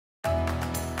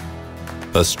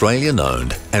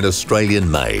Australian-owned and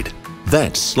Australian-made.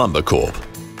 That's Slumbercorp.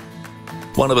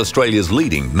 One of Australia's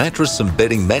leading mattress and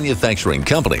bedding manufacturing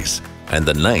companies, and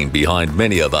the name behind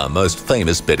many of our most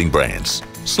famous bedding brands: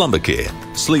 Slumbercare,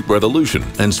 Sleep Revolution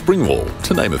and Springwall,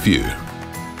 to name a few.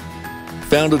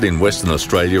 Founded in Western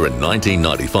Australia in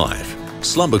 1995,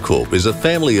 Slumbercorp is a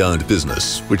family-owned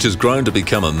business which has grown to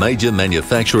become a major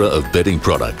manufacturer of bedding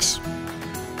products.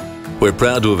 We're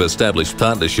proud to have established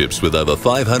partnerships with over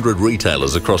 500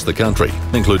 retailers across the country,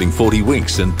 including 40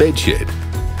 Winks and Bedshed.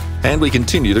 And we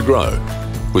continue to grow,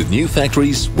 with new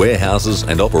factories, warehouses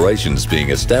and operations being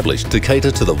established to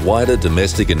cater to the wider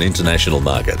domestic and international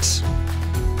markets.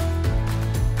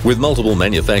 With multiple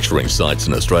manufacturing sites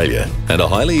in Australia and a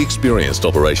highly experienced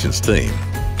operations team,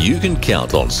 you can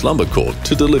count on Slumbercorp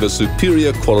to deliver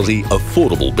superior quality,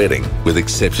 affordable bedding with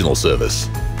exceptional service.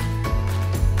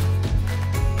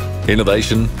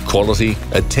 Innovation, quality,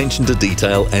 attention to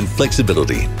detail and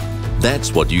flexibility.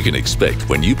 That's what you can expect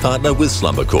when you partner with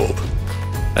Slumbercorp,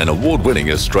 an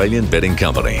award-winning Australian bedding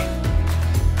company.